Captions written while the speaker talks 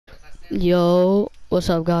Yo, what's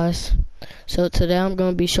up guys? So today I'm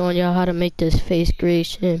gonna be showing y'all how to make this face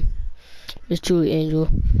creation. It's truly Angel.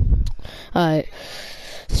 Alright,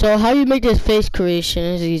 so how you make this face creation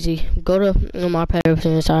is easy. Go to my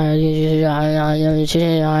parents. Alright,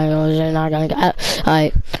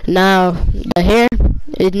 now the hair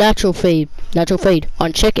is natural fade. Natural fade.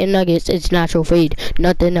 On chicken nuggets, it's natural fade.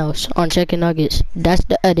 Nothing else. On chicken nuggets, that's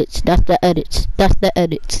the edits. That's the edits. That's the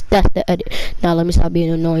edits. That's the edit. Now let me stop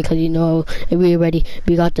being annoying, cause you know we already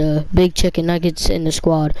got the big chicken nuggets in the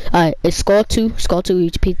squad. Alright, it's skull two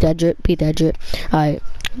each. Peep that drip. Peep that drip. Alright,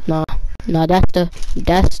 now that's the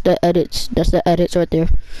edits. That's the edits right there.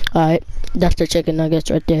 Alright, that's the chicken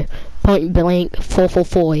nuggets right there. Point blank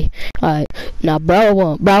 444. Alright, now brow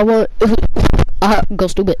one. Go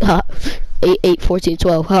stupid. 8 8 14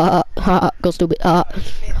 12. Go stupid.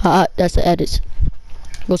 That's the edits.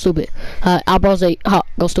 Go stupid. Eyebrows 8.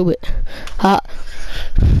 Go stupid.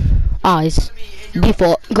 Eyes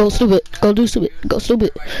default. Go stupid. Go do stupid. Go stupid.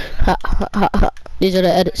 These are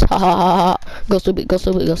the edits. Go stupid. Go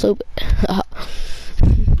stupid. Go stupid.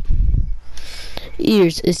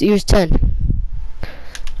 Ears. It's ears 10.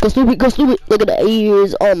 Go stupid. Go stupid. Look at the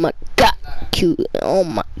ears. Oh my god. Cute. Oh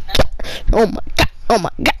my god. Oh my god. Oh my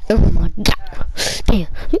god. Oh my god. Damn.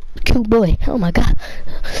 Cute boy. Oh my god.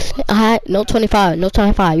 Alright. No 25. No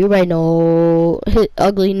 25. You right. No. Hit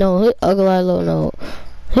ugly. No. Hit ugly low. No.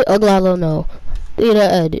 Hit ugly low. No. Do the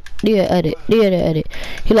edit. Do the edit. Do the edit.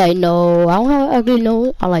 He like, no. I don't have ugly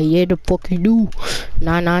no. I like, yeah, the fuck you do.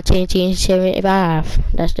 9 9 10 10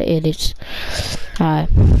 75. That's the edits. Alright.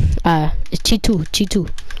 It's Chi2. Chi2.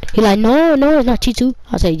 He like, no, it's not Chi2.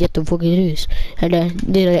 I say, yes, the fuck it is. And then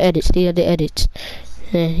do the edits. Do the edits.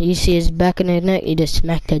 And you see his back in the neck. You just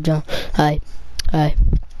smack that jump. Alright.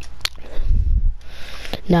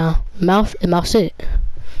 Now, mouth it.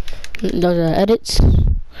 Those are the edits.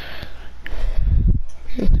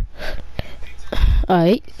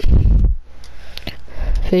 Alright.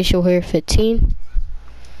 Facial hair 15.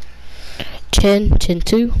 Chin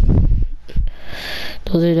 2.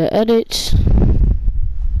 Those are the edits.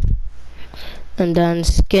 And then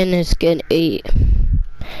skin is skin 8.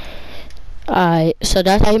 Alright, so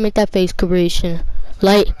that's how you make that face creation.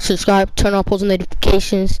 Like, subscribe, turn on post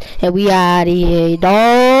notifications, and we out of here,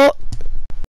 dog.